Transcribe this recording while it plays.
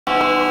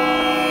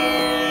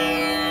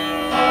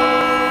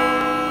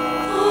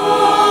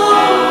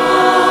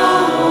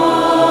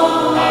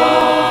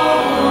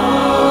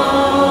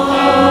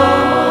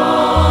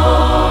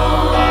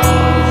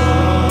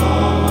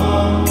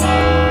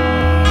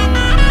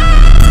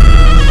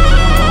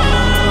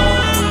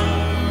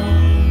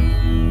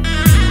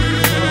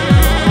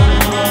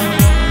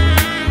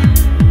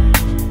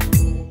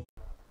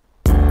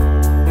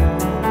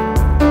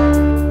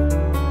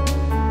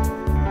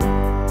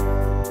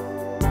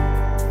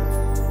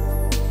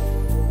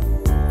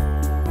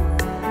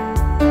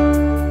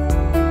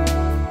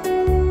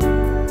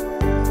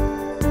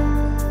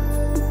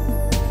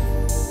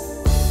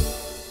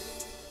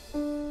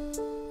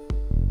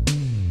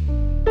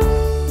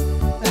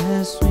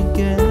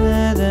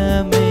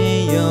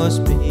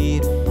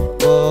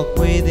walk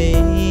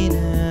within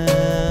us.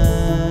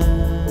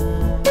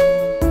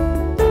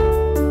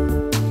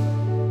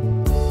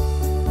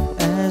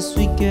 As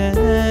we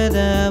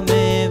gather,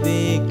 may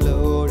we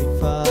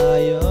glorify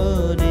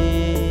your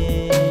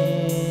name,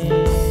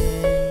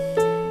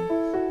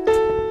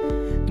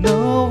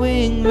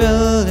 knowing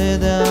well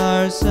that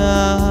our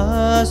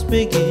hearts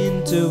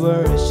begin to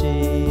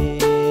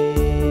worship.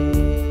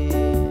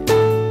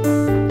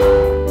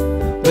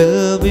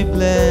 We'll be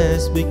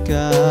blessed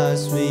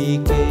because we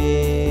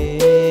came.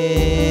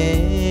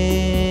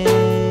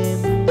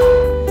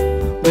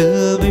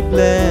 We'll be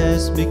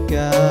blessed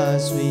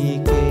because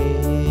we came.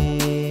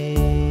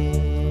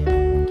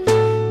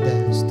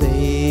 The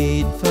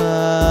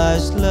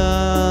steadfast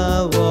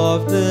love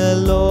of the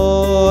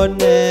Lord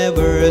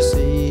never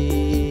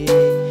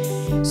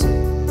ceases.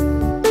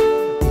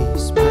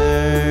 His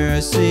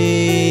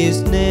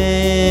mercies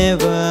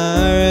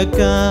never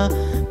come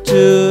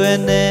to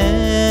an end.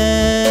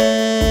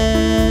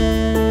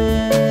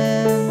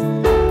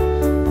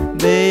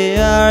 They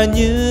are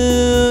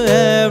new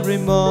every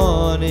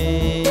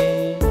morning,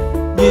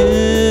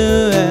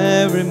 new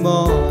every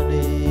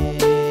morning.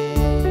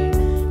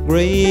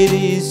 Great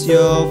is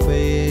your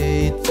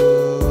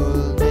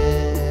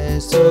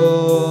faithfulness,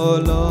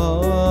 O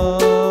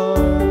Lord.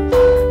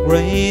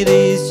 Great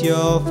is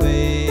your faithfulness.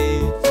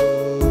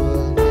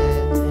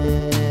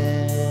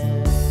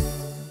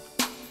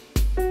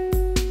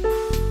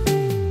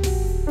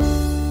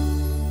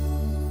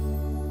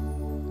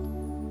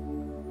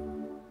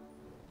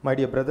 My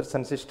dear brothers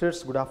and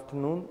sisters, good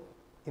afternoon.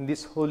 In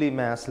this Holy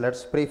Mass,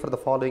 let's pray for the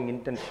following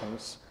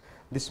intentions.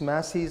 This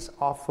Mass is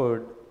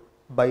offered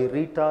by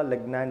Rita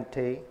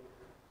Legnante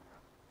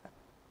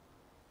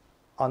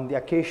on the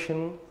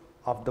occasion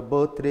of the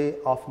birthday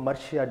of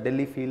Marcia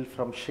Delafield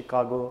from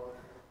Chicago,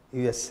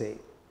 USA,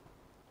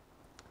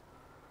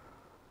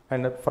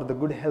 and for the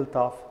good health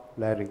of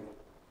Larry.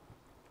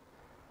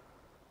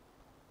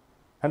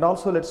 And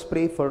also let's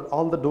pray for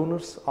all the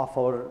donors of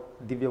our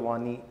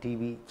Divyavani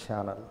TV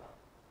channel.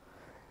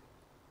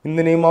 In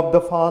the name of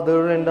the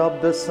Father, and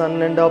of the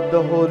Son, and of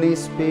the Holy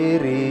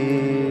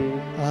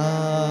Spirit.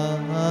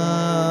 Amen.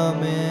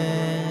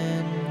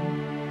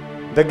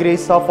 The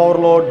grace of our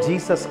Lord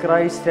Jesus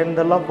Christ, and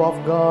the love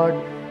of God,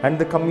 and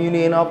the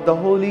communion of the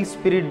Holy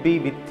Spirit be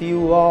with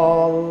you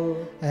all.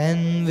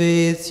 And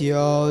with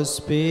your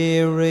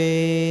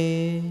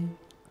spirit.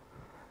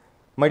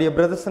 My dear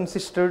brothers and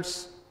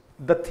sisters,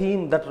 the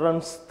theme that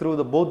runs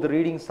through both the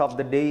readings of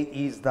the day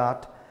is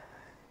that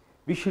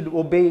we should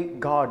obey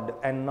God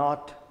and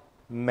not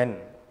men.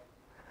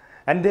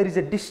 And there is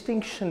a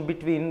distinction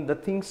between the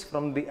things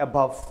from the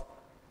above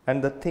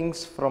and the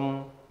things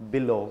from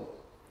below.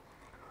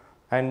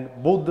 And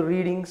both the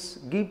readings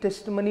give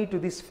testimony to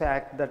this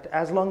fact that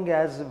as long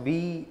as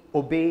we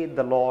obey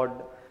the Lord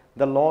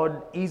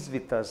is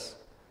with us,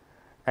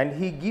 and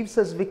He gives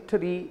us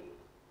victory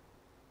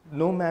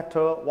no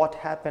matter what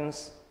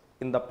happens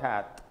in the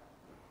path.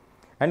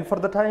 And for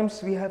the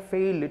times we have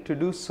failed to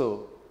do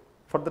so,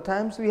 for the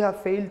times we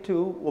have failed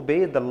to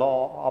obey the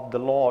law of the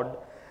Lord,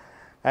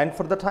 and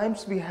for the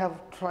times we have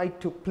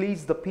tried to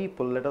please the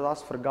people, let us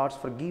ask for God's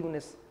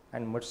forgiveness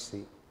and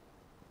mercy.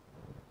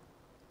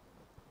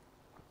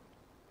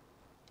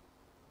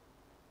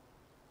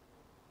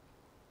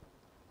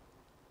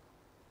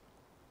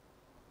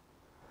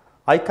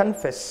 I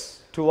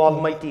confess to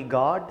Almighty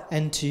God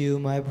and to you,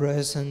 my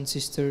brothers and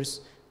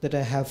sisters, that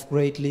I have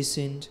greatly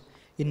sinned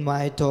in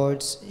my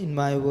thoughts, in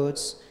my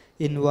words,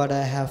 in what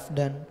I have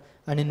done,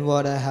 and in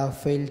what I have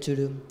failed to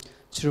do,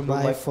 through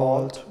my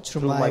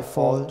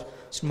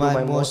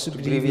most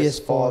grievous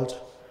fault.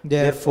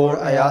 Therefore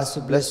I ask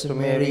the Blessed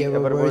Mary,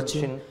 ever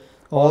Virgin,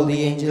 all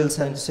the angels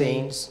and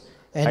saints,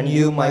 and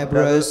you, my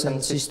brothers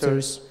and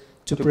sisters,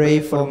 to pray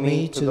for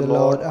me to the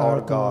Lord our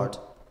God.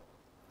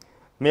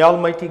 May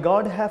Almighty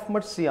God have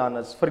mercy on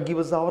us, forgive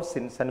us our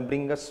sins, and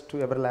bring us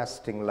to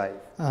everlasting life.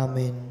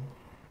 Amen.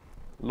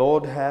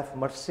 Lord, have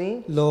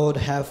mercy. Lord,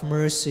 have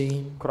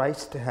mercy.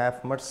 Christ,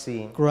 have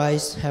mercy.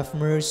 Christ, have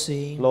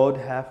mercy. Lord,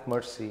 have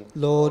mercy.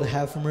 Lord,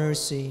 have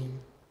mercy.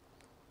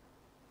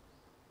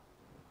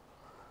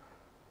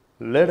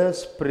 Let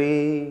us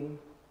pray.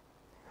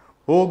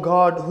 O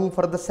God, who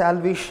for the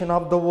salvation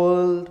of the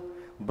world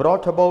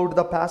brought about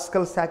the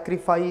Paschal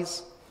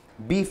sacrifice,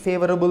 be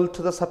favorable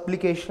to the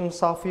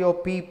supplications of your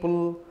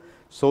people,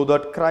 so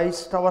that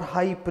Christ, our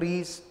high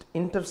priest,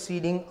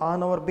 interceding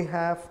on our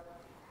behalf,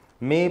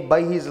 may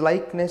by his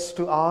likeness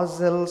to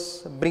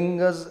ourselves bring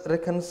us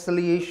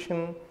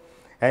reconciliation,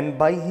 and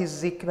by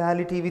his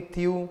equality with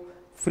you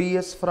free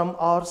us from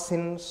our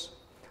sins.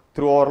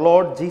 Through our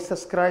Lord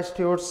Jesus Christ,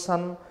 your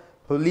Son,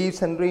 who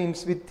lives and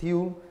reigns with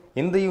you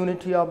in the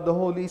unity of the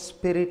Holy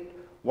Spirit,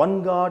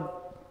 one God,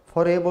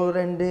 forever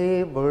and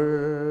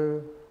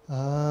ever.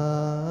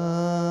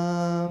 Amen.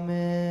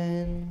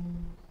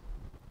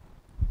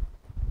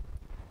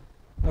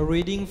 A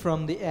reading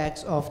from the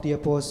Acts of the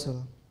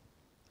Apostle.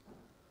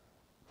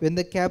 When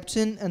the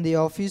captain and the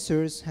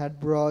officers had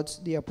brought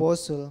the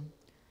apostle,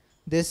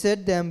 they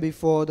set them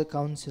before the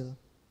council.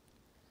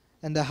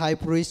 And the high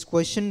priest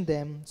questioned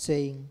them,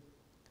 saying,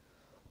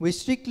 We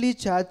strictly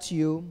charge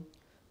you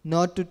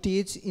not to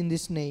teach in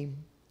this name.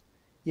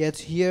 Yet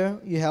here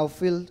you have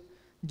filled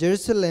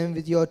Jerusalem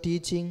with your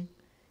teaching,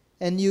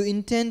 and you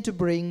intend to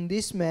bring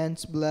this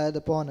man's blood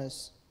upon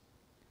us.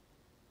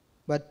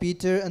 But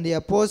Peter and the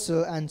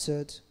apostle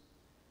answered,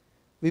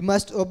 We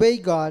must obey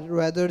God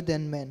rather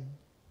than men.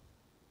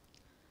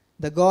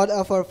 The God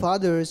of our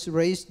fathers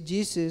raised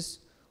Jesus,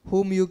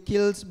 whom you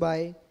killed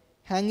by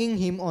hanging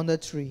him on the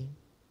tree.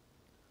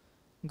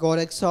 God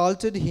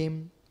exalted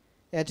him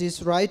at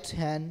his right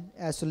hand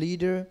as a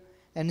leader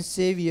and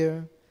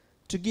Savior,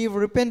 to give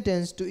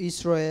repentance to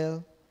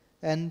Israel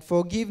and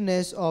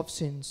forgiveness of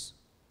sins.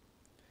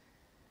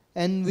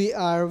 And we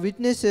are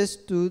witnesses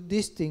to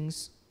these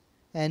things,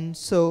 and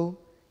so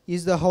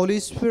is the Holy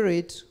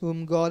Spirit,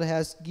 whom God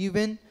has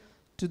given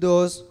to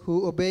those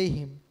who obey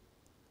him.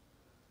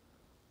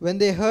 When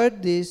they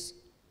heard this,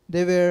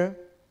 they were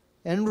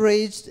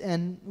enraged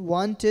and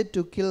wanted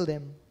to kill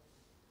them.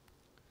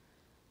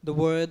 The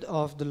word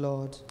of the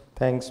Lord.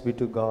 Thanks be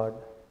to God.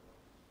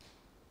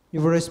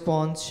 Your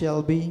response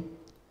shall be,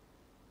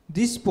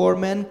 This poor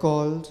man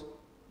called,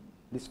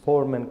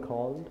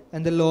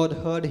 and the Lord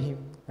heard him.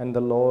 And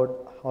the Lord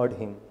heard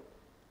him.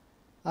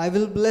 I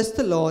will bless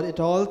the Lord at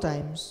all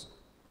times,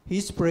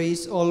 his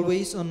praise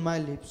always on my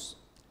lips.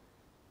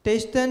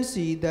 Taste and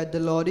see that the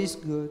Lord is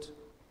good.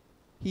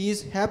 He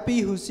is happy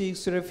who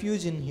seeks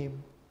refuge in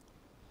him.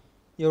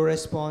 Your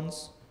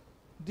response,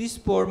 This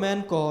poor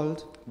man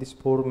called,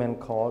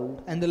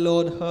 and the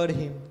Lord heard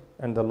him.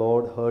 the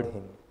Lord heard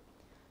him.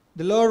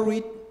 The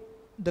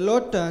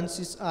Lord turns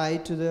his eye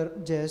to the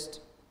just,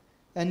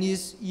 and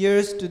his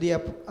ears to the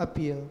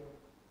appeal.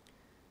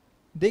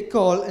 They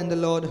call, and the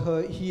Lord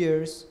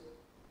hears,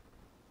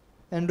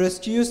 and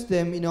rescues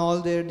them in all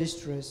their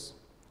distress.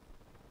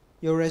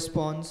 Your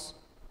response,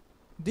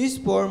 This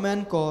poor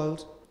man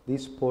called,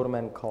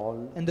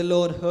 and the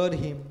Lord heard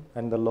him.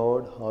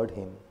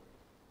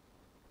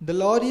 The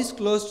Lord is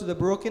close to the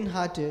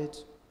brokenhearted.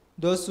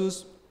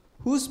 Those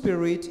whose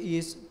spirit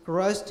is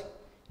crushed,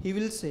 he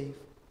will save.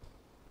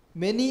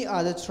 Many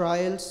are the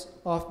trials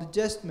of the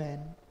just man,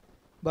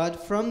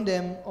 but from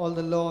them all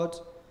the Lord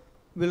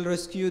will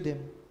rescue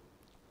them.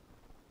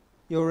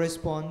 Your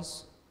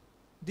response,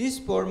 This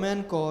poor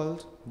man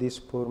called,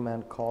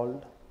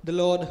 the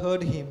Lord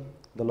heard him.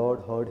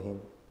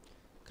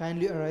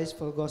 Kindly arise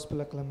for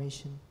gospel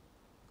acclamation.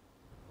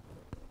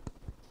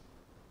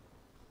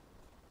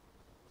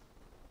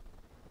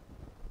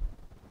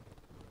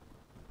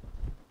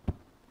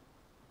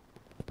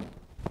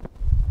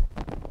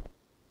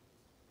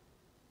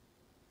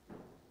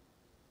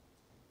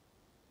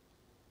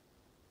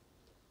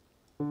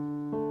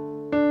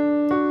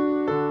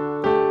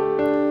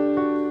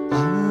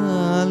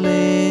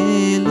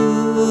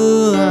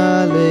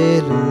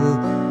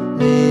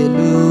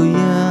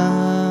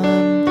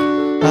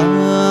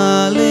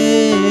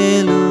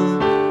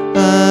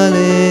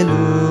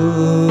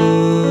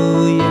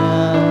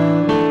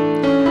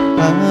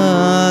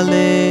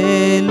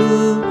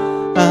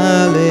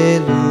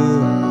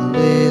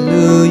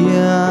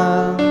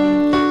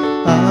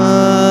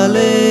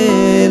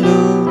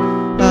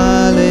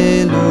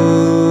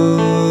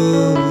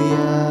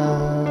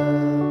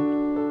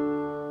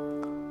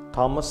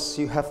 Thomas,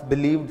 you have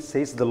believed,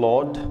 says the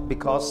Lord,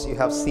 because you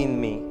have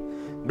seen me.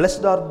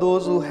 Blessed are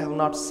those who have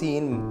not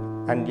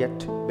seen and yet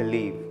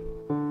believe.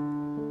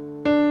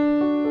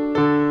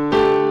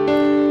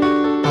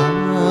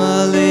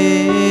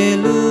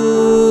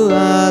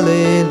 Alleluia,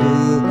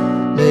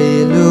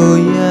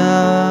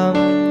 alleluia,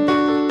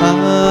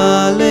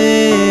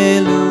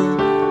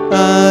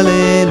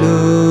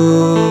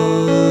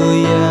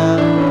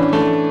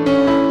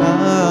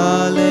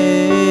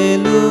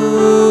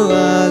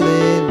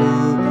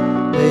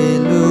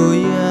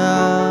 alleluia,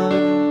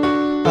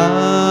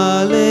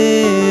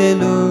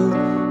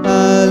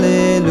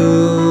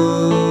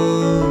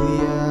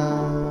 alleluia,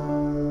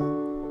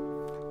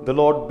 The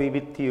Lord be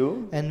with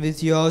you. and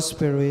with your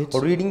spirit. A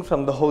reading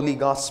from the Holy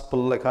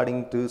Gospel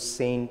according to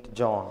Saint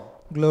John.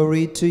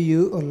 Glory to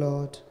you, O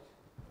Lord.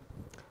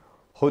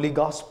 Holy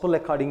Gospel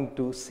according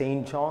to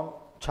Saint John,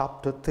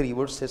 chapter 3,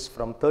 verses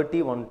from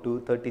 31 to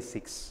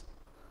 36.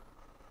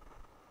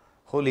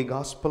 Holy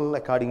Gospel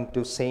according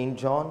to Saint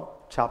John,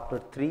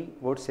 chapter 3,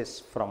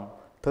 verses from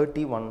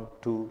 31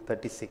 to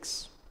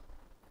 36.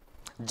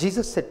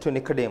 Jesus said to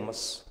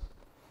Nicodemus,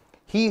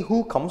 He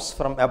who comes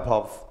from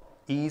above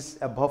is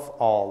above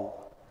all.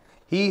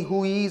 He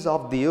who is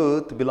of the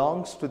earth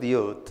belongs to the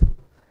earth,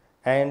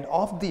 and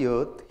of the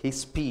earth he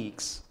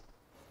speaks.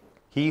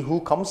 He who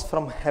comes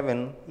from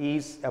heaven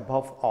is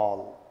above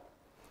all.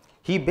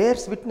 He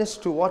bears witness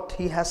to what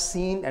he has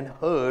seen and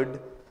heard,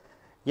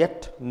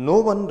 yet no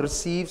one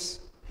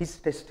receives his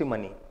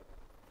testimony.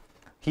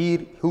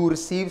 He who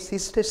receives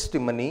his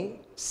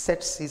testimony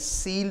sets his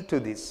seal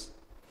to this,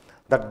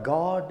 that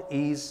God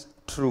is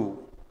true.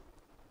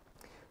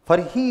 For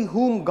he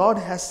whom God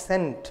has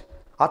sent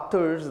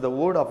utters the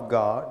words of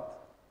God,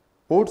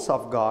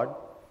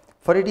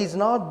 for it is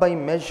not by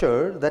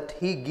measure that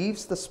he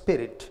gives the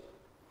Spirit.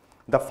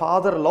 The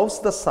Father loves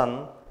the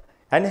Son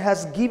and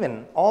has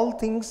given all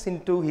things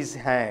into his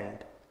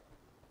hand.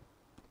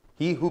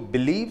 He who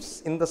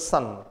believes in the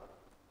Son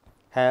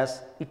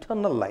has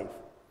eternal life.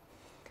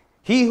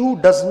 He who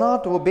does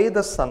not obey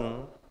the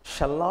Son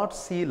shall not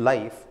see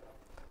life,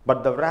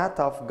 but the wrath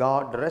of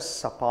God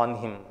rests upon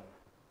him.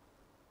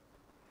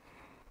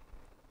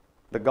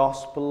 The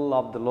Gospel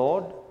of the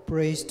Lord.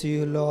 Praise to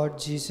you, Lord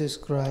Jesus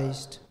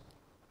Christ.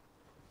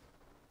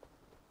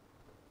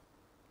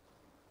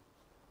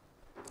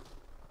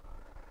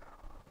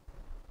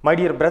 My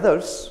dear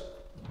brothers,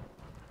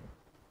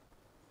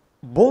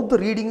 both the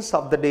readings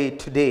of the day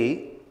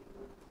today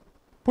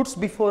puts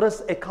before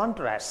us a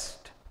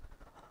contrast.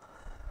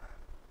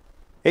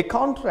 A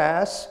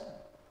contrast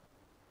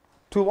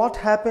to what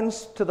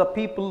happens to the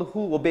people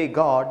who obey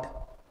God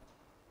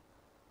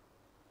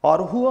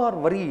or who are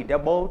worried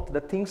about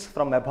the things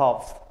from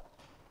above,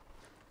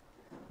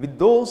 with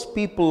those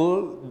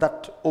people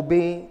that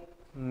obey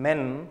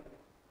men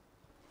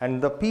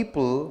and the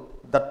people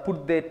that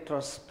put their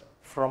trust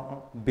from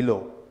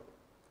below.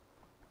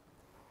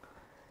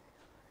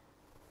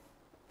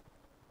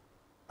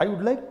 I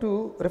would like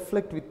to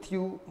reflect with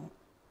you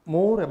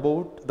more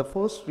about the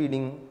first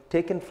reading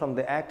taken from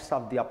the Acts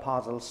of the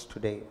Apostles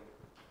today.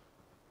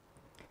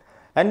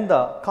 And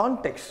the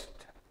context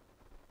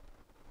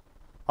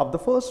of the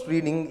first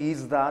reading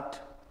is that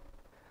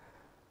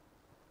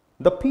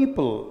the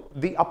people,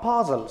 the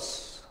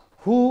apostles,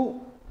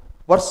 who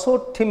were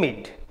so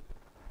timid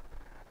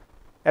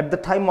at the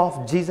time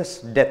of Jesus'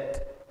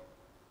 death,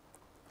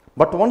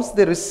 but once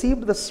they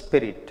received the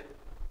Spirit,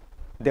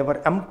 they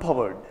were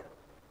empowered.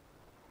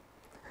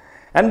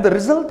 And the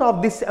result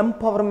of this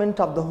empowerment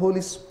of the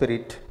Holy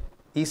Spirit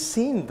is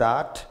seen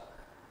that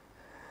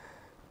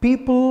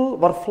people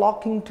were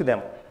flocking to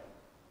them.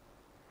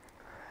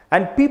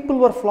 And people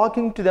were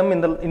flocking to them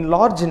in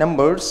large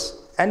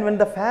numbers. And when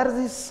the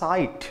Pharisees saw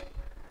it,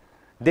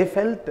 they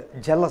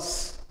felt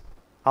jealous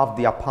of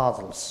the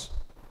apostles.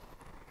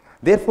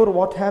 Therefore,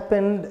 what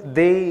happened?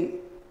 They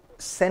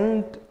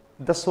sent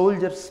the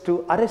soldiers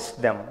to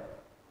arrest them.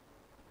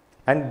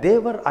 And they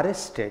were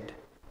arrested.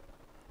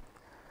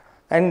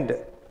 And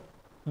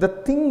the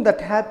thing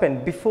that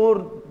happened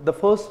before the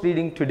first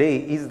reading today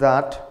is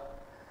that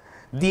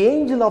the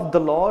angel of the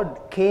Lord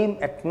came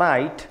at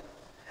night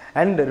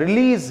and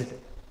released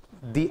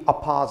the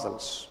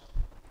apostles.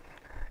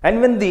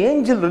 And when the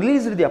angel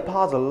released the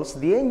apostles,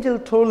 the angel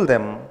told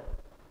them,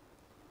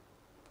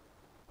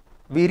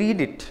 we read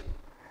it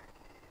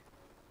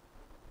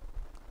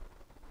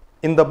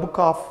in the book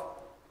of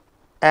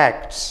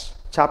Acts,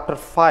 chapter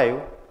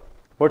 5,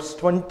 verse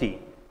 20.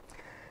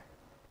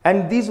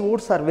 And these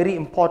words are very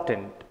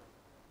important.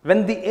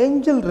 When the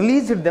angel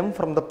released them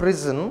from the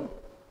prison,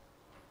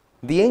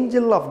 the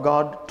angel of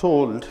God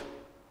told,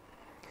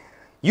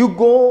 you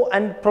go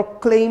and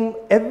proclaim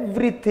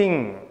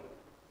everything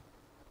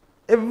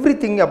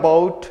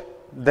about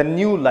the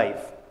new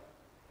life.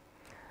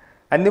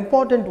 And the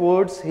important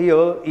words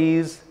here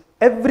is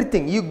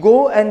everything. You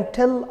go and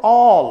tell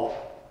all.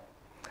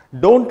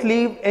 Don't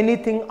leave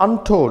anything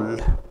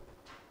untold.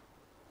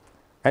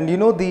 And you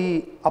know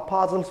the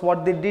apostles,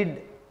 what they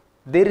did?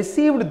 They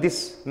received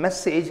this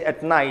message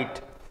at night,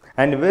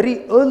 and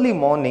very early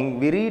morning,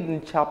 we read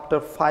in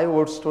chapter 5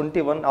 verse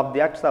 21 of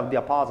the Acts of the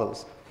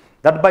Apostles,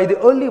 that by the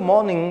early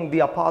morning the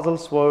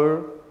apostles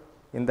were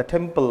in the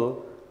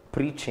temple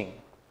preaching.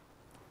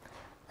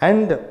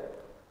 And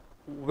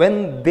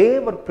when they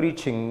were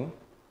preaching,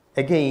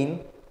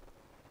 again,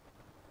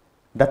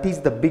 that is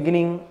the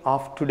beginning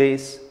of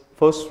today's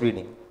first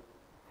reading.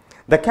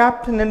 The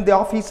captain and the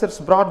officers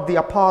brought the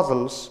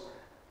apostles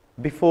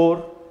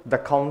before the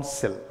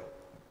council.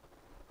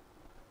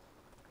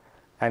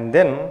 And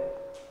then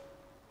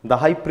the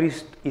high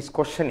priest is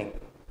questioning.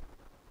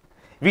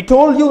 We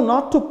told you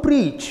not to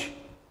preach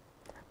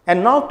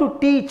and not to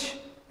teach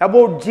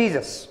about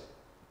Jesus.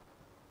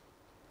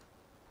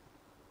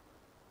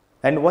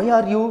 And why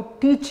are you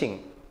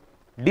teaching,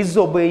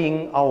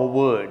 disobeying our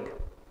word?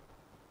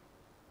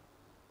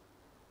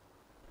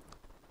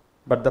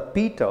 But the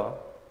Peter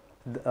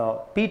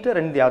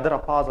and the other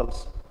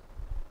apostles,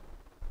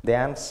 they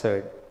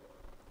answered,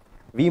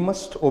 we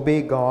must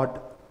obey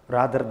God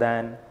rather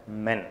than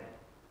men.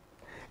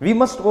 We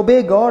must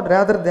obey God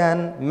rather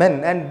than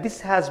men. And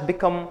this has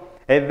become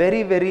a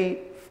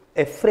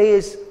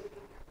phrase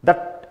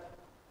that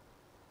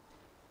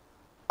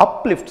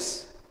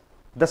uplifts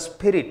the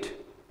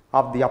spirit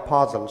of the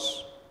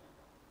apostles.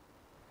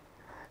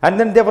 And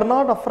then they were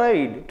not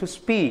afraid to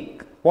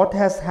speak what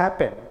has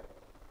happened.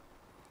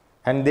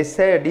 And they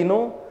said, you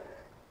know,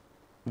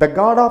 the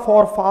God of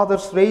our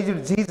fathers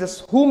raised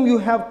Jesus, whom you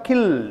have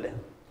killed.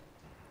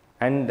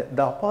 And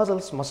the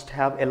apostles must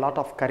have a lot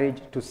of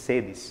courage to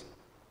say this.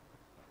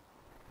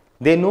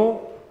 They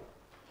know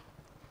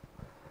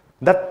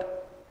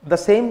that the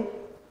same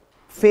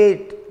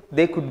fate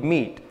they could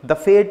meet, the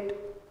fate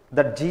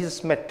that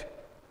Jesus met,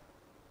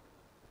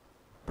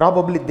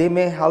 probably they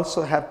may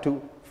also have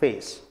to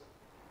face.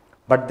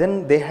 But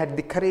then they had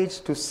the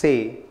courage to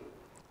say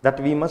that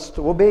we must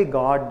obey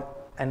God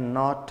and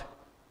not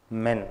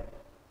men.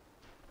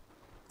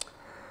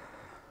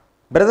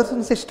 Brothers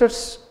and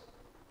sisters,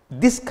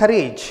 this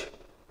courage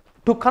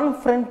to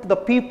confront the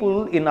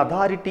people in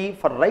authority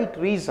for right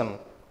reason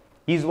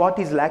is what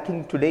is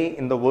lacking today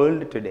in the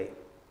world today.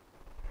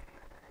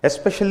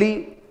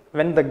 Especially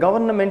when the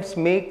governments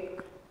make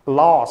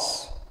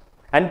laws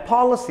and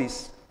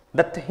policies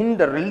that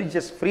hinder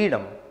religious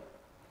freedom,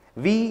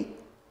 we,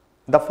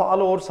 the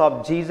followers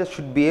of Jesus,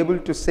 should be able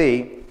to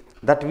say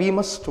that we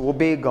must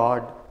obey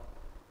God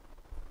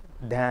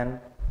than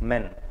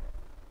men.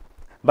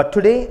 But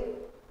today,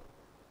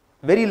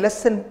 very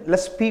less and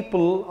less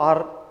people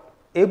are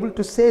able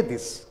to say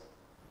this,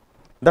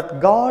 that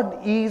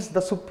God is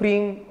the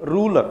supreme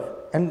ruler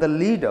and the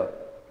leader.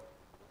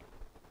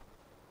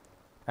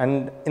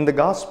 And in the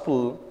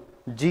gospel,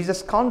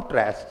 Jesus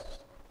contrasts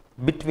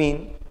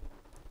between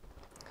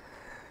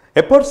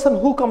a person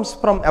who comes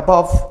from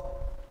above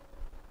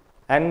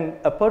and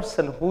a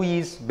person who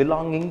is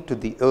belonging to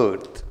the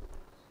earth.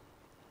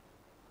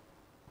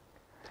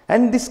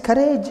 And this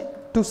courage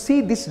to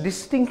see this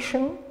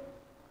distinction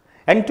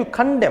and to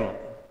condemn,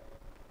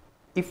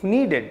 if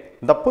needed,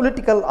 the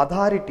political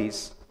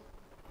authorities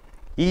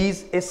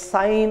is a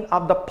sign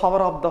of the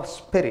power of the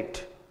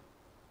Spirit.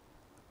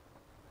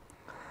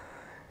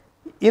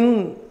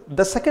 In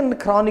the Second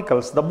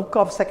Chronicles, the book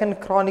of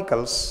Second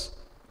Chronicles,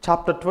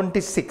 chapter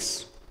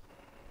 26,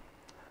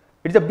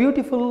 it's a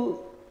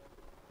beautiful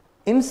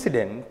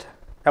incident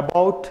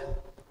about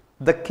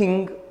the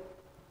king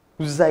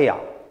Uzziah.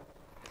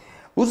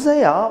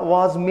 Uzziah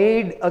was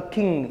made a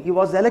king. He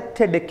was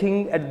elected a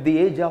king at the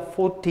age of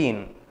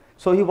 14.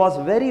 So he was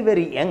very,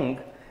 very young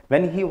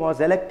when he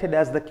was elected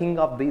as the king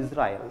of the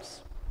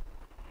Israels.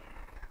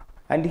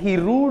 And he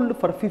ruled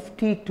for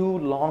 52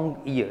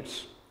 long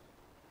years.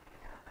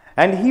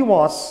 And he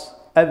was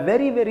a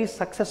very, very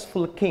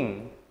successful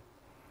king.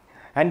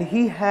 And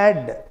he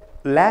had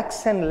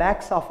lakhs and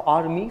lakhs of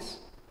armies.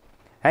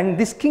 And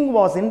this king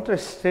was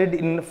interested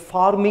in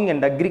farming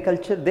and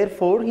agriculture.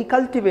 Therefore, he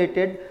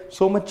cultivated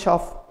so much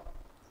of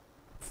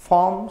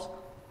farms.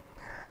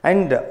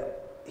 And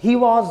he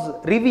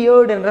was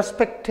revered and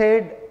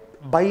respected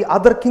by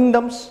other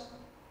kingdoms.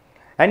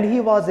 And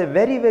he was a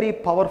very, very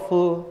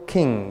powerful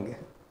king.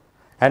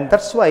 And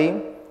that's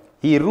why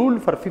he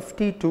ruled for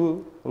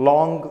 52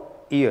 long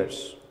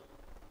years.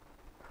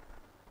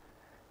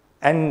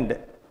 And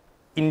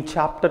in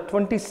chapter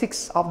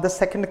 26 of the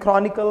Second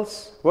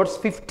Chronicles, verse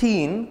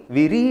 15,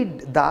 we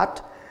read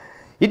that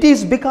it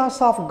is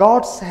because of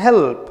God's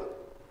help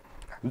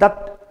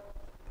that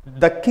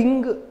the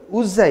king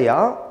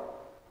Uzziah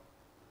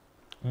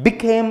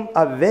became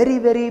a very,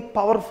 very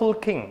powerful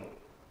king.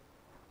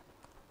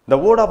 The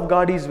word of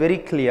God is very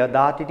clear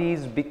that it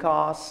is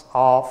because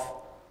of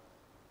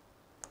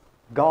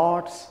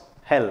God's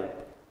help.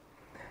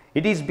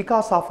 It is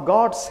because of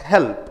God's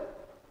help.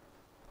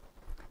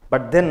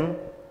 But then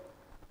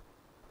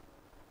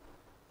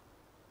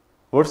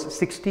verse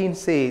 16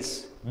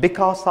 says,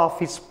 because of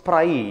his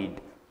pride,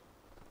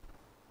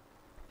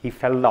 he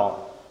fell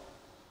down.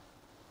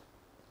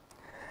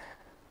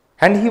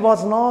 And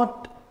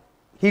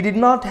he did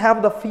not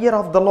have the fear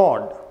of the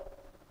Lord.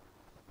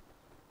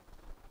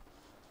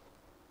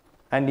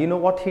 And you know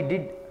what he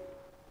did?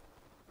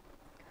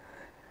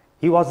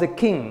 He was a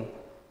king,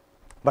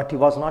 but he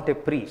was not a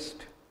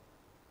priest.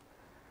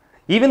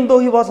 Even though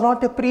he was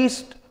not a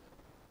priest,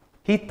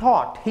 he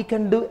thought he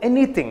can do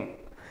anything.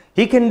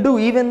 He can do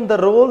even the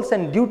roles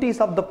and duties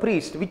of the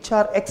priest, which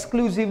are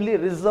exclusively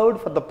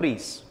reserved for the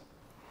priests.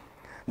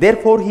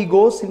 Therefore, he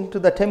goes into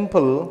the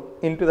temple,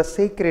 into the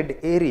sacred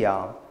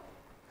area,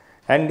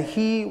 and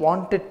he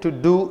wanted to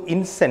do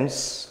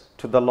incense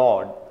to the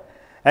Lord.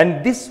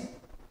 And this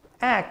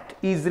act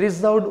is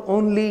reserved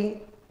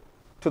only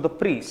to the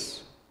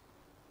priests.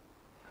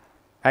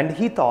 And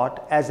he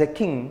thought, as a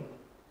king,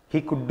 he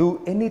could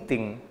do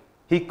anything.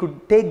 He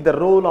could take the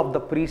role of the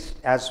priest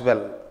as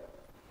well.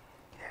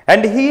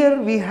 And here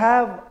we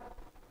have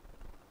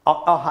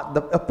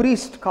a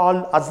priest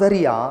called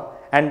Azariah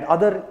and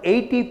other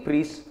 80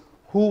 priests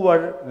who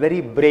were very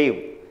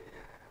brave.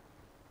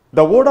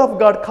 The word of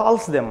God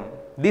calls them,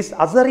 this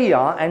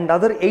Azariah and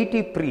other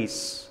 80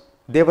 priests,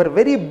 they were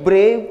very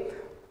brave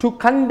to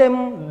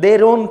condemn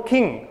their own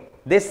king.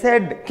 They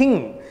said,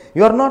 King,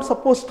 you are not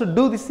supposed to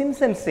do this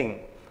incensing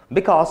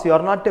because you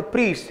are not a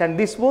priest, and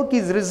this work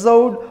is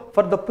reserved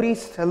for the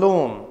priest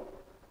alone.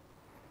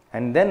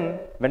 And then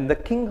when the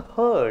king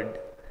heard,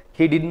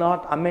 he did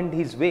not amend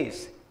his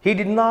ways. He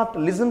did not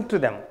listen to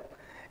them.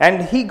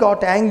 And he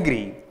got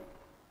angry.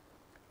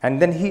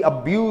 And then he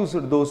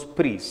abused those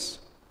priests.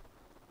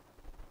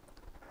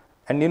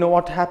 And you know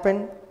what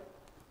happened?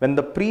 When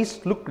the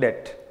priest looked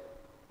at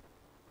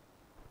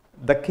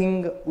the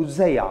king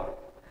Uzziah,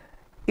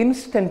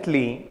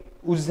 instantly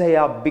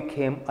Uzziah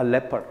became a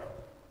leper.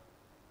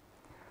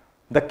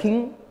 The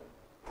king,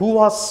 who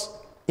was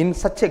in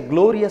such a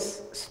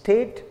glorious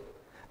state,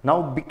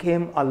 now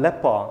became a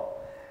leper,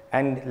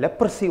 and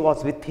leprosy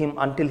was with him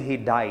until he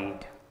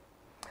died.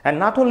 And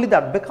not only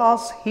that,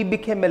 because he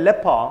became a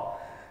leper,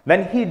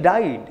 when he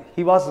died,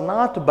 he was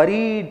not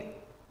buried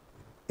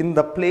in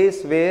the place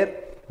where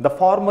the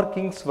former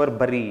kings were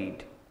buried.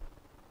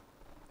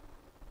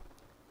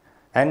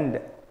 And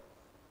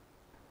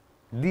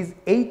these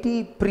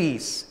 80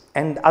 priests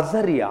and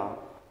Azariah,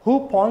 who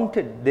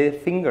pointed their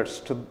fingers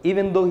to,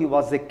 even though he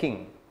was a king,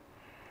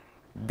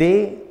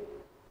 they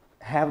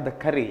have the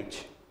courage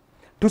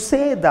to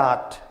say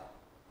that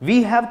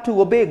we have to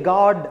obey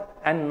God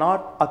and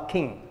not a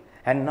king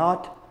and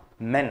not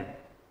men.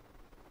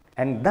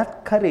 And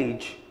that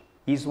courage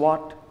is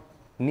what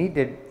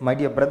needed, my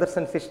dear brothers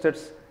and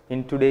sisters,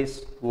 in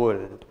today's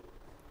world.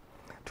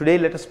 Today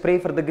let us pray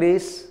for the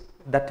grace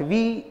that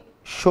we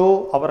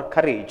show our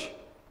courage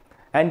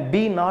and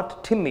be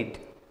not timid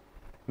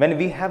when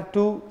we have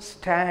to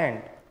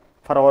stand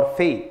for our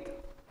faith,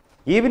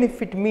 even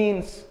if it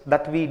means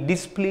that we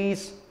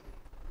displease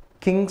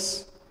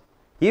kings,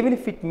 even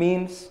if it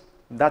means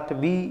that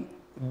we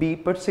be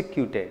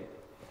persecuted.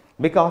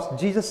 Because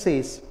Jesus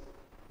says,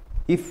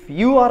 if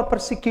you are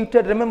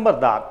persecuted, remember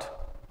that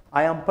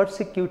I am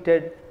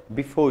persecuted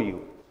before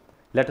you.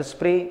 Let us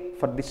pray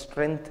for this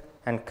strength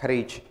and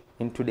courage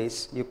in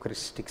today's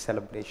Eucharistic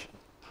celebration.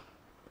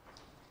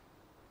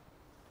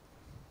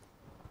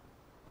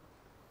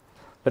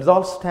 Let us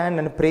all stand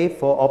and pray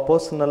for our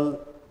personal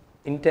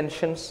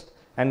intentions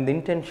and the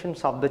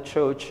intentions of the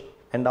church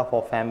and of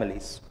our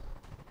families.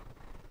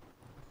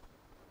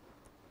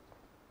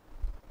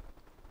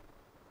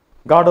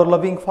 God, our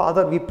loving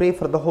Father, we pray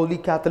for the Holy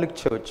Catholic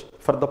Church,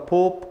 for the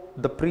Pope,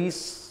 the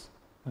priests,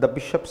 the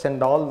bishops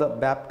and all the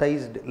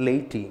baptized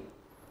laity,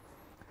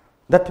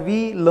 that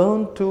we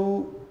learn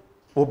to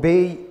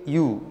obey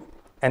you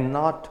and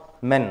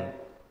not men,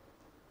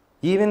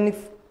 even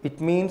if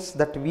it means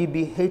that we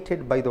be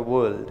hated by the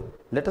world.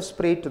 Let us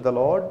pray to the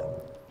Lord.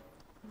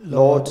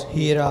 Lord,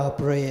 hear our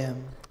prayer.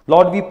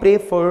 Lord, we pray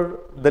for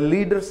the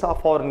leaders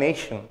of our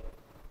nation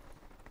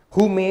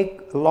who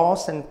make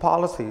laws and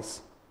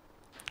policies,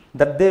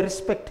 that they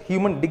respect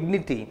human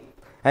dignity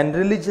and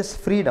religious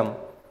freedom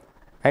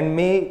and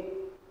may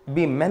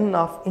be men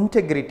of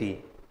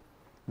integrity,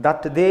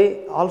 that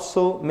they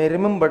also may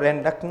remember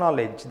and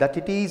acknowledge that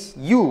it is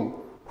you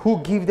who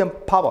give them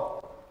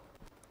power,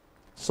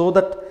 so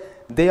that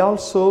they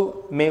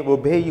also may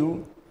obey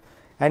you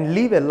and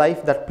live a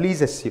life that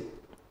pleases you.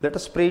 Let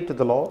us pray to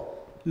the Lord.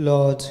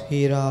 Lord,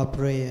 hear our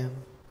prayer.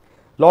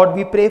 Lord,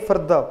 we pray for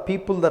the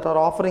people that are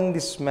offering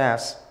this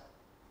Mass,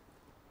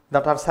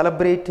 that are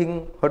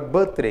celebrating her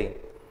birthday,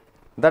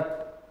 that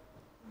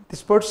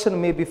this person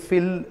may be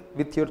filled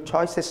with your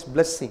choicest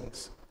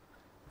blessings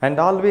and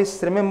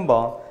always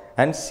remember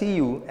and see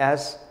you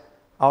as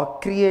our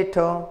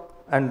Creator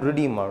and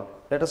Redeemer.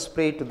 Let us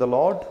pray to the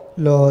Lord.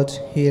 Lord,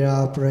 hear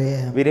our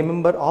prayer. We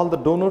remember all the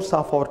donors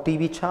of our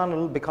TV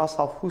channel, because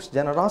of whose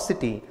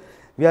generosity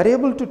we are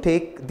able to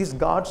take this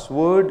God's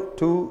word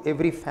to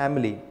every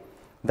family,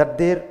 that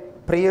their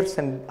prayers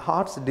and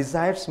heart's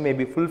desires may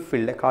be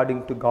fulfilled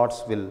according to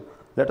God's will.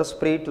 Let us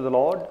pray to the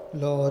Lord.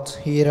 Lord,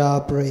 hear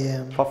our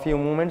prayer. For a few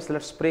moments,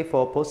 let us pray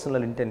for our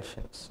personal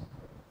intentions.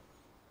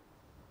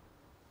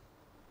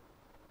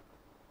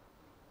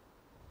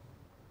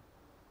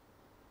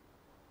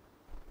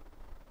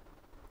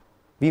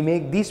 We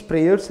make these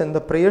prayers and the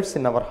prayers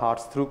in our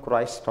hearts through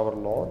Christ our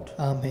Lord.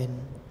 Amen.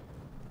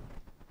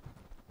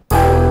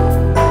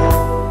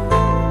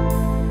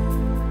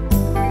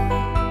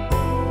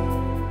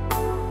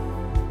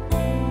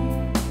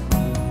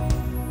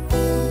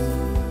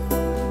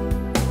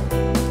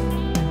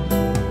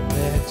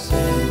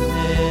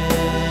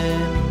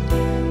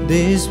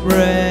 This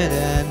bread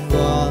and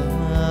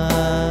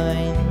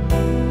wine,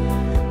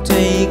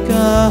 take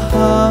our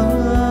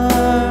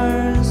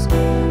hearts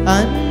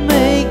and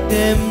make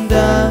them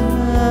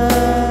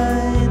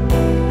thine.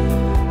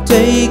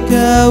 Take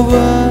our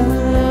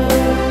world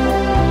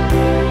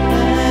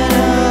and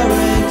our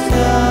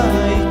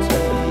anxiety,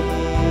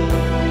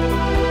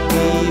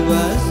 give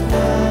us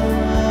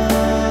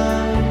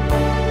life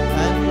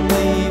and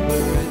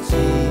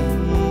liberty.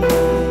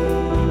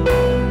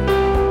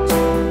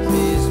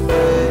 This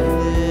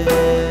bread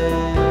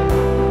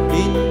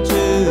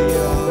into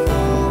your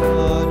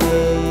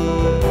body,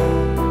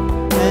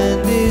 and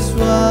this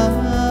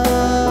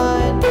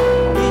wine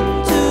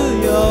into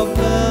your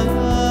blood.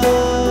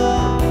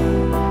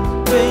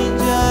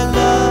 Change our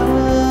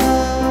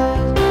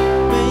lives,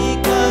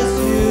 make us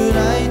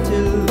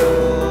united,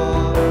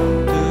 Lord,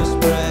 to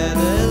spread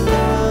the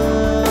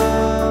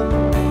love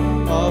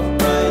of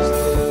Christ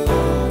the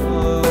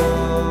Lord.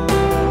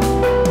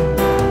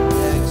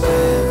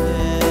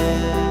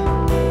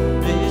 Accept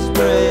this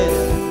bread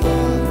and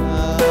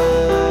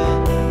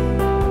wine,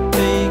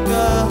 take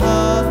our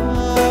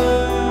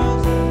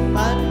hearts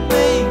and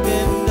make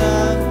them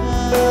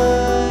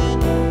thine.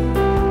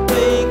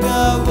 Take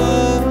our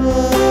world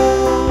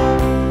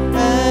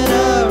and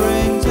our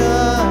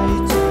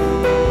anxiety,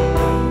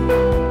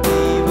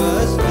 give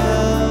us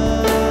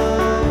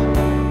life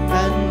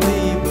and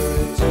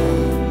liberty.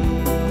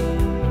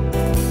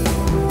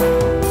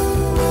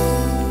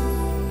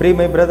 Pray,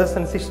 my brothers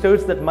and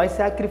sisters, that my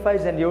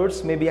sacrifice and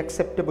yours may be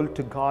acceptable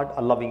to God,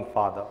 a loving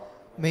Father.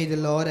 May the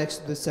Lord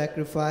accept the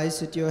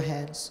sacrifice at your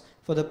hands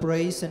for the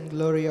praise and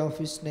glory of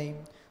his name,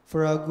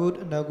 for our good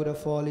and our good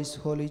of all his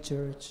holy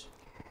church.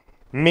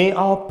 May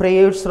our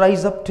prayers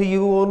rise up to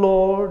you, O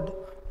Lord,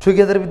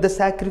 together with the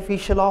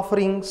sacrificial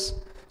offerings,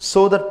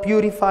 so that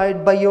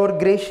purified by your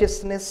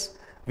graciousness,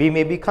 we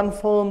may be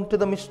conformed to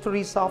the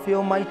mysteries of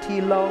your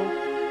mighty love,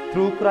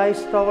 through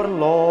Christ our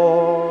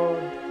Lord.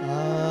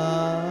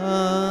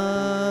 Amen.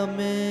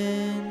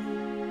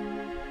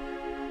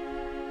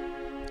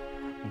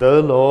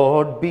 The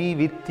Lord be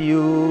with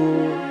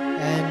you.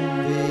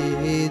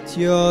 And with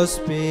your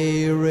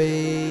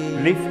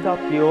spirit, Lift up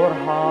your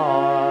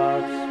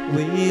hearts.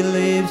 we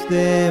lift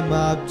them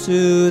up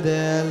to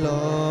the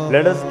Lord.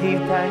 Let us give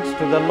thanks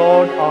to the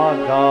Lord our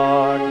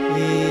God.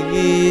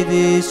 It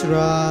is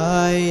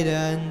right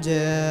and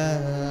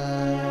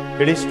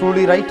just. It is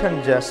truly right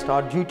and just,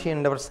 our duty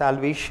and our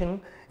salvation,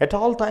 at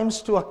all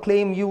times to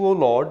acclaim you, O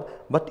Lord,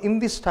 but in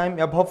this time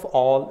above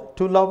all,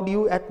 to love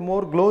you yet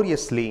more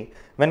gloriously,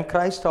 when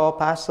Christ our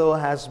Passover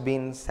has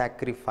been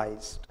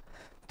sacrificed.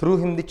 Through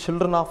him the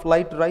children of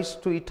light rise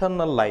to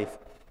eternal life,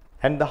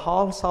 and the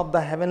halls of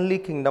the heavenly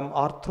kingdom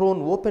are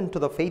thrown open to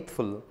the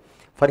faithful.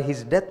 For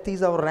his death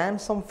is our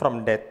ransom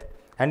from death,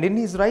 and in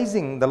his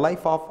rising the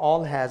life of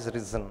all has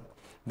risen.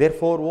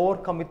 Therefore,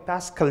 overcome with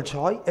paschal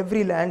joy,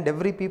 every land,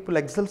 every people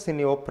exults in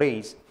your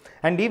praise,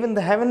 and even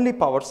the heavenly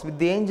powers with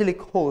the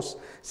angelic hosts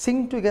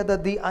sing together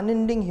the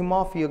unending hymn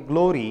of your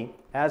glory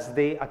as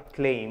they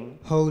acclaim.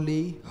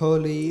 Holy,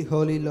 holy,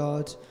 holy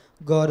Lord,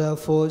 God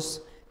of hosts,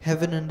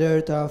 heaven and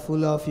earth are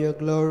full of your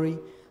glory.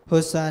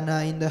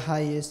 Hosanna in the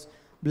highest.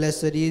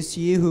 Blessed is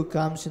he who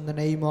comes in the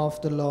name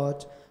of the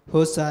Lord.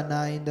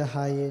 Hosanna in the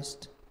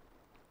highest.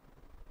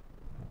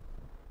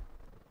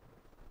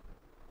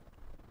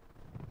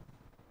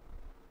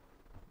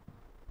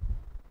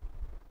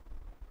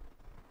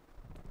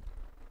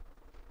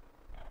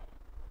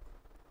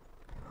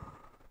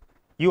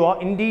 You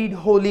are indeed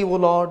holy, O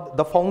Lord,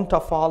 the fount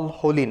of all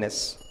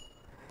holiness.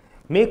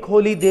 Make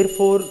holy,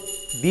 therefore,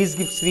 these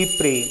gifts, we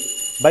pray,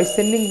 by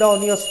sending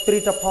down your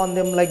Spirit upon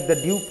them like the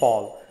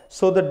dewfall,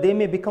 so that they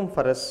may become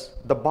for us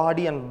the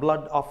body and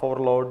blood of our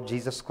Lord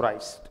Jesus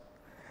Christ.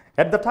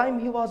 At the time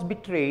he was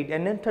betrayed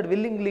and entered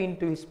willingly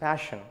into his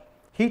passion,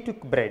 he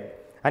took bread,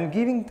 and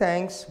giving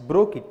thanks,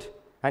 broke it,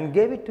 and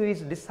gave it to his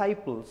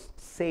disciples,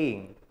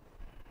 saying,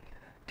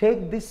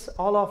 "Take this,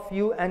 all of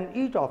you, and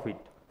eat of it,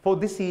 for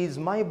this is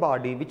my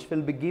body which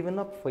will be given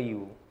up for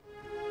you."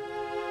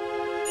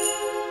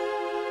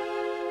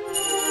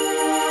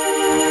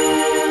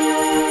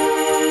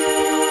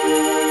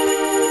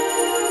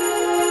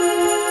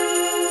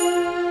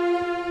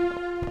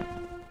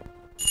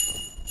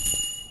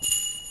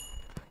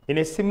 In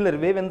a similar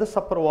way, when the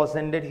supper was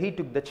ended, he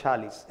took the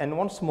chalice, and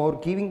once more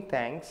giving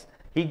thanks,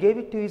 he gave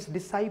it to his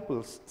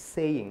disciples,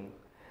 saying,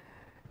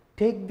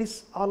 "Take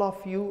this, all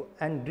of you,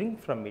 and drink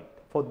from it,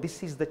 for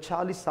this is the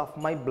chalice of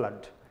my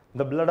blood,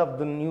 the blood of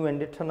the new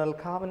and eternal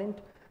covenant,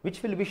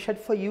 which will be shed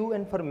for you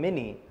and for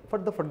many for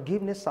the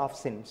forgiveness of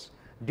sins.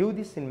 Do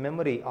this in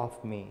memory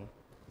of me."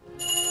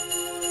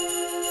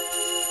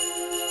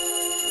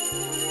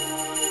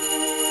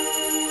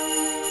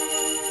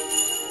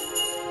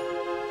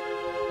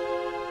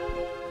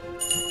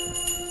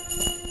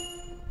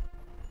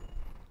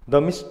 The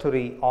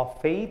mystery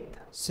of faith.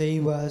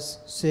 Save us,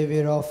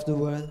 Savior of the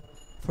world,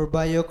 for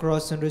by your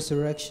cross and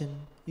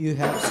resurrection you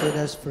have set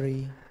us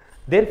free.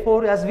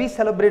 Therefore, as we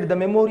celebrate the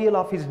memorial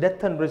of his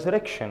death and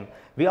resurrection,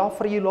 we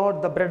offer you,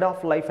 Lord, the bread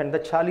of life and the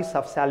chalice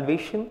of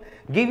salvation,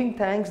 giving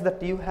thanks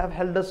that you have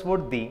held us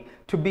worthy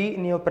to be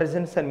in your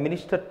presence and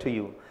minister to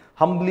you.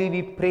 Humbly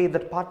we pray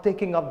that,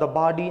 partaking of the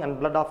body and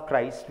blood of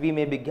Christ, we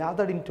may be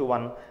gathered into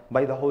one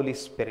by the Holy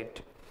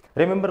Spirit.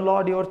 Remember,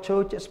 Lord, your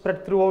church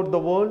spread throughout the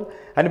world,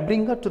 and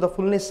bring her to the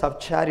fullness of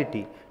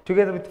charity,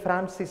 together with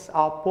Francis,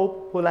 our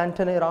Pope, Paul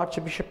Anthony, our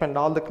Archbishop, and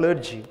all the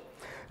clergy.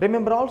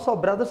 Remember also our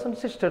brothers and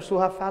sisters who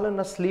have fallen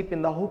asleep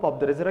in the hope of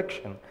the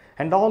resurrection,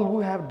 and all who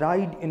have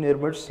died in your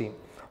mercy.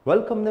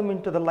 Welcome them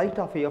into the light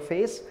of your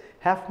face.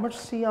 Have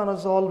mercy on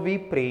us all, we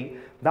pray,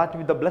 that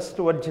with the Blessed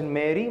Virgin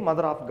Mary,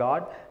 Mother of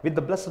God, with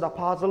the blessed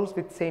apostles,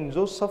 with Saint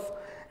Joseph,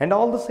 and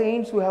all the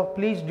saints who have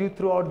pleased you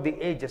throughout the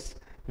ages,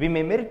 we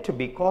may merit to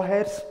be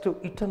co-heirs to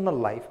eternal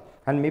life,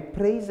 and may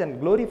praise and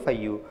glorify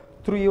you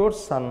through your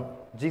Son,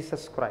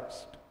 Jesus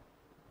Christ.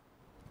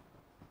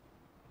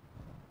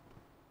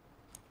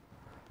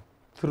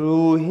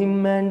 Through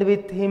him and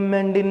with him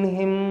and in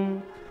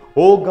him,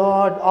 O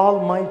God,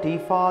 Almighty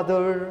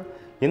Father,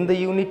 in the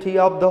unity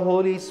of the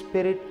Holy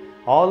Spirit,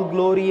 all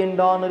glory and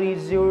honor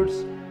is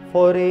yours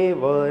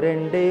forever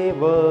and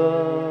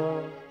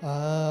ever.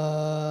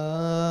 Amen.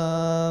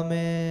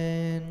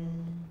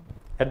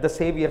 At the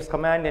Saviour's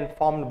command,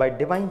 informed by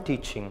divine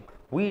teaching,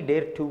 we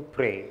dare to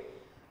pray.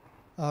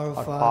 Our Our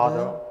Father,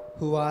 Father,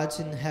 who art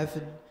in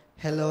heaven,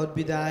 hallowed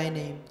be thy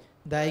name.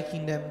 Thy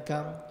kingdom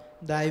come,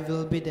 thy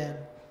will be done,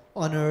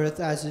 on earth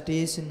as it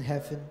is in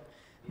heaven.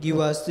 Give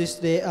us this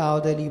day our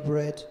daily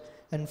bread,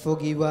 and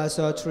forgive us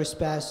our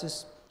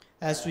trespasses,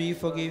 as we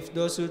forgive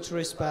those who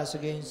trespass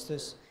against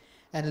us.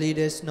 and lead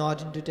us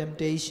not into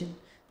temptation,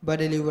 but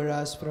deliver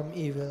us from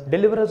evil.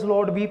 Deliver us,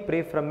 Lord, we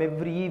pray, from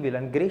every evil,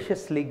 and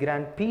graciously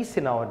grant peace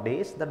in our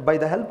days, that by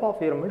the help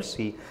of your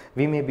mercy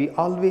we may be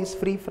always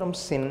free from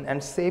sin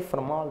and safe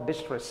from all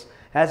distress,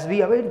 as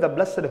we await the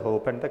blessed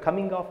hope and the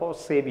coming of our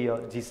Saviour,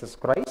 Jesus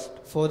Christ.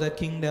 For the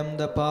kingdom,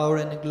 the power,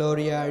 and the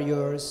glory are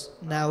yours,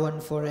 now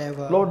and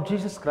forever. Lord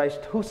Jesus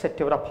Christ, who said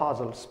to your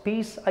apostles,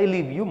 "Peace I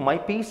leave you, my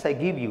peace I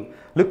give you,"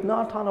 look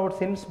not on our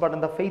sins, but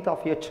on the faith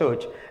of your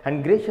church,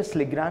 and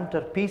graciously grant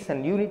her peace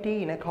and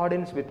unity in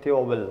accordance with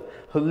your will,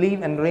 who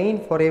live and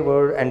reign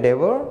forever and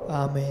ever.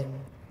 Amen.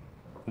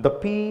 The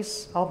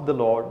peace of the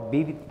Lord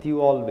be with you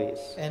always.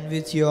 And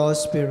with your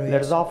spirit.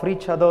 Let us offer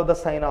each other the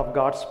sign of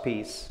God's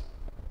peace.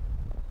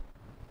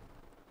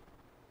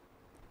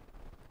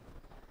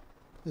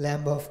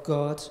 Lamb of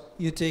God,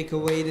 you take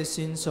away the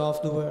sins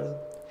of the world.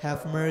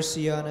 Have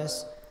mercy on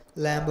us.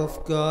 Lamb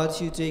of God,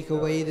 you take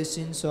away the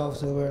sins of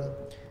the world.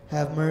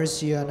 Have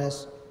mercy on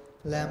us.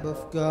 Lamb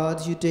of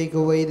God, you take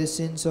away the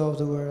sins of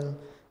the world.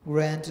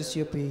 Grant us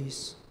your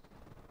peace.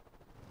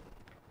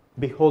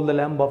 Behold the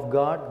Lamb of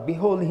God.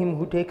 Behold him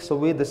who takes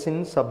away the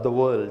sins of the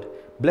world.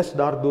 Blessed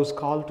are those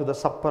called to the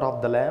supper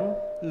of the Lamb.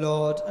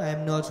 Lord, I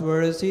am not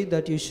worthy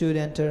that you should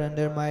enter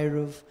under my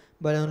roof,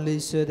 but only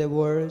say the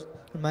word,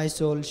 and my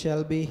soul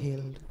shall be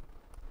healed.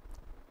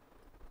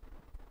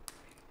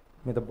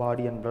 May the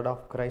body and blood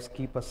of Christ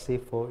keep us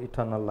safe for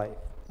eternal life.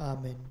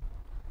 Amen.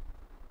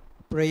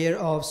 Prayer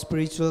of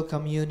Spiritual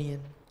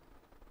Communion.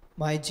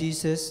 My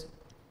Jesus,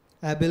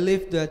 I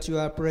believe that you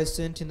are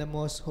present in the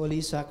most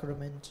holy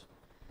sacrament.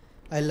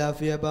 I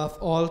love you above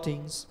all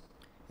things,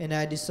 and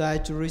I desire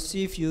to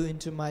receive you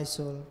into my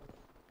soul.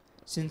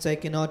 Since I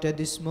cannot at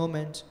this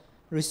moment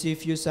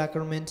receive you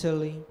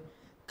sacramentally,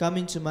 come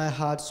into my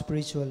heart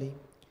spiritually.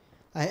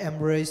 I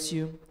embrace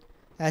you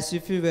as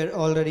if you were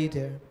already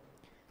there,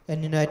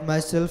 and unite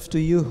myself to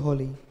you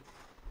wholly.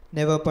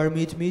 Never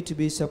permit me to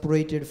be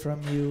separated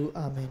from you.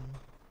 Amen.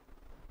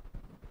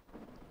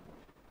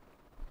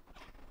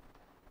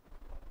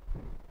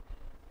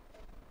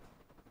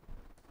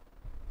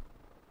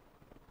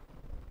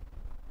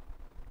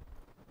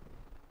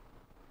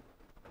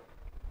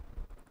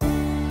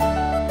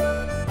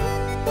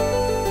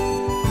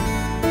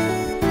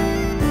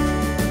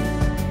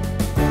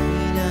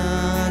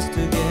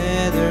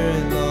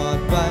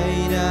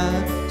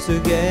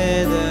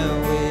 Together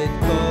with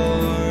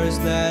cords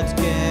that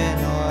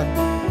cannot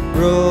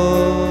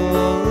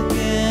broken,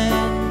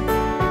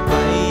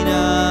 bind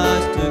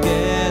us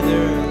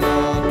together,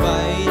 Lord,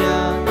 bind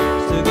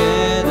us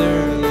together,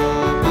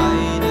 Lord,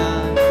 bind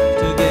us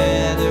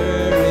together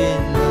in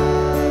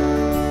love.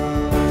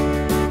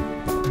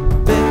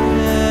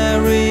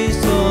 There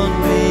is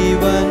only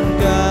one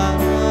God.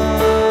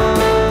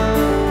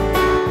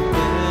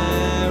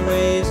 There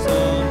is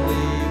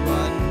only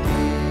one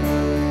King.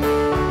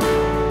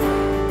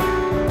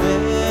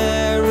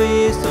 There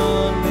is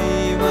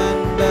only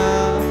one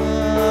body,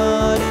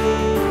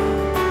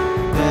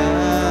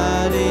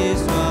 that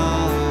is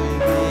why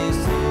we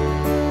sing.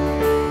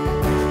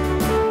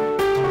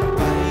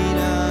 Bind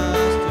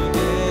us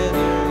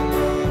together,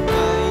 Lord,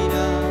 bind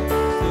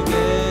us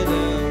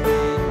together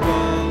with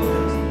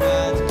bonds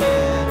that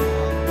cannot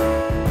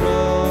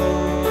broken.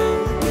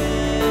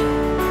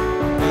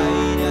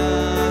 Bind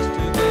us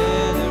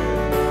together,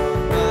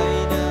 Lord,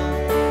 bind us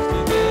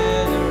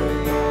together,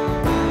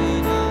 Lord,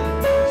 bind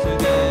us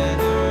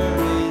together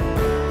in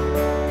love.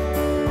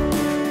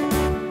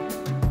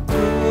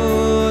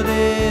 Though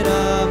there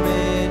are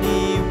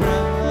many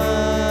branches,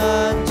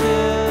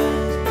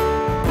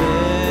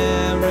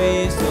 there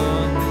is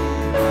only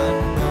one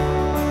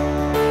God.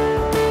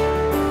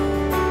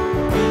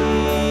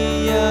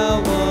 We are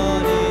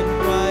one in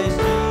Christ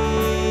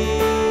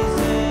Jesus.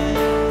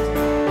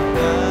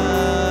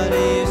 That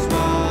is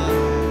why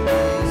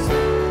we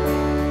sing.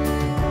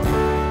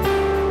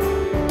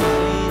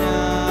 Bind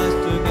us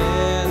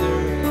together,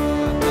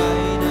 Lord,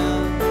 bind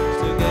us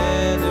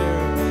together,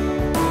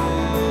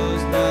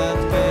 those that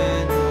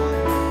cannot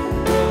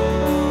broken.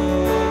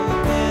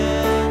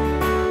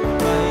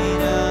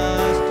 Bind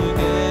us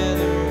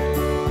together,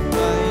 Lord,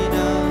 bind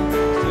us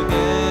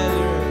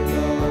together,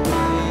 Lord,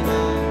 bind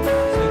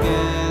us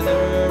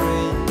together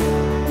in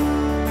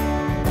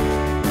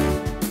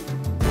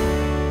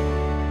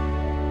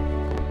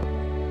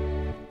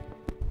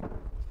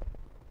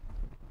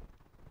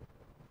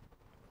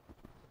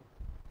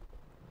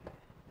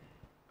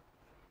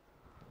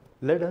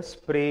Let us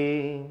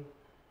pray.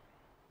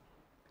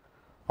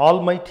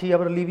 Almighty,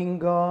 ever living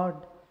God,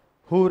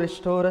 who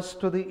restore us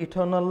to the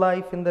eternal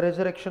life in the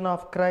resurrection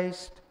of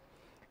Christ,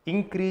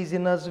 increase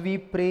in us, we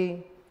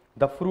pray,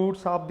 the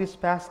fruits of this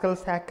Paschal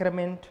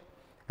sacrament,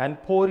 and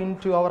pour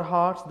into our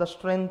hearts the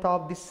strength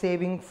of this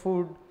saving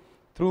food,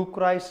 through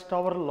Christ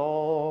our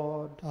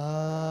Lord.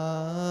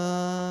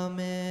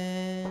 Amen.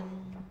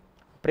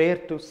 Prayer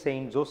to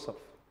Saint Joseph.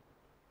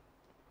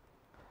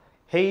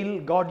 Hail,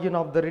 guardian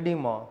of the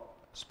Redeemer,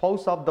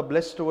 spouse of the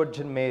Blessed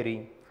Virgin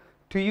Mary,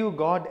 to you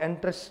God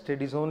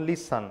entrusted his only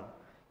Son.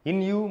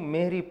 In you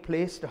Mary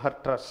placed her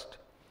trust.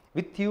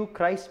 With you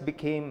Christ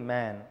became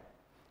man.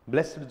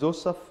 Blessed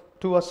Joseph,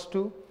 to us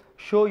too,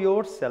 show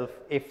yourself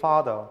a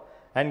father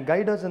and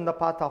guide us in the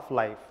path of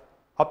life.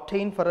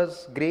 Obtain for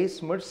us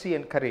grace, mercy,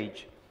 and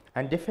courage,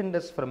 and defend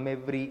us from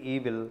every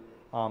evil.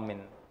 Amen.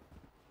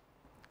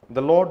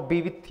 The Lord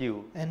be with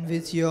you. And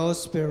with your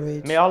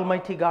spirit. May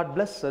Almighty God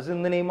bless us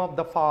in the name of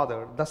the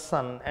Father, the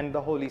Son, and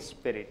the Holy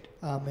Spirit.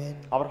 Amen.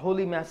 Our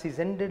Holy Mass is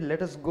ended.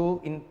 Let us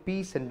go in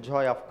peace and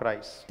joy of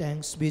Christ.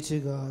 Thanks be to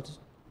God.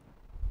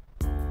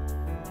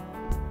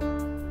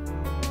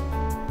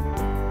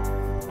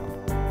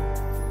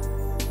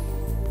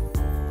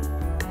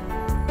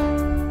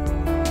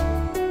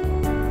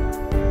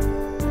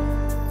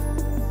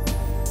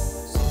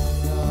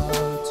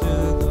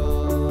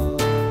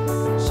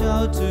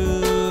 To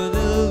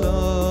the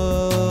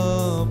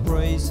Lord,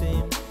 praise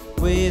Him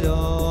with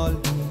all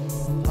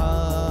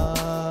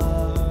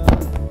heart.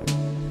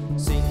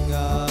 Sing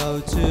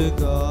out to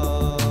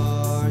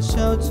God,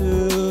 shout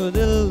to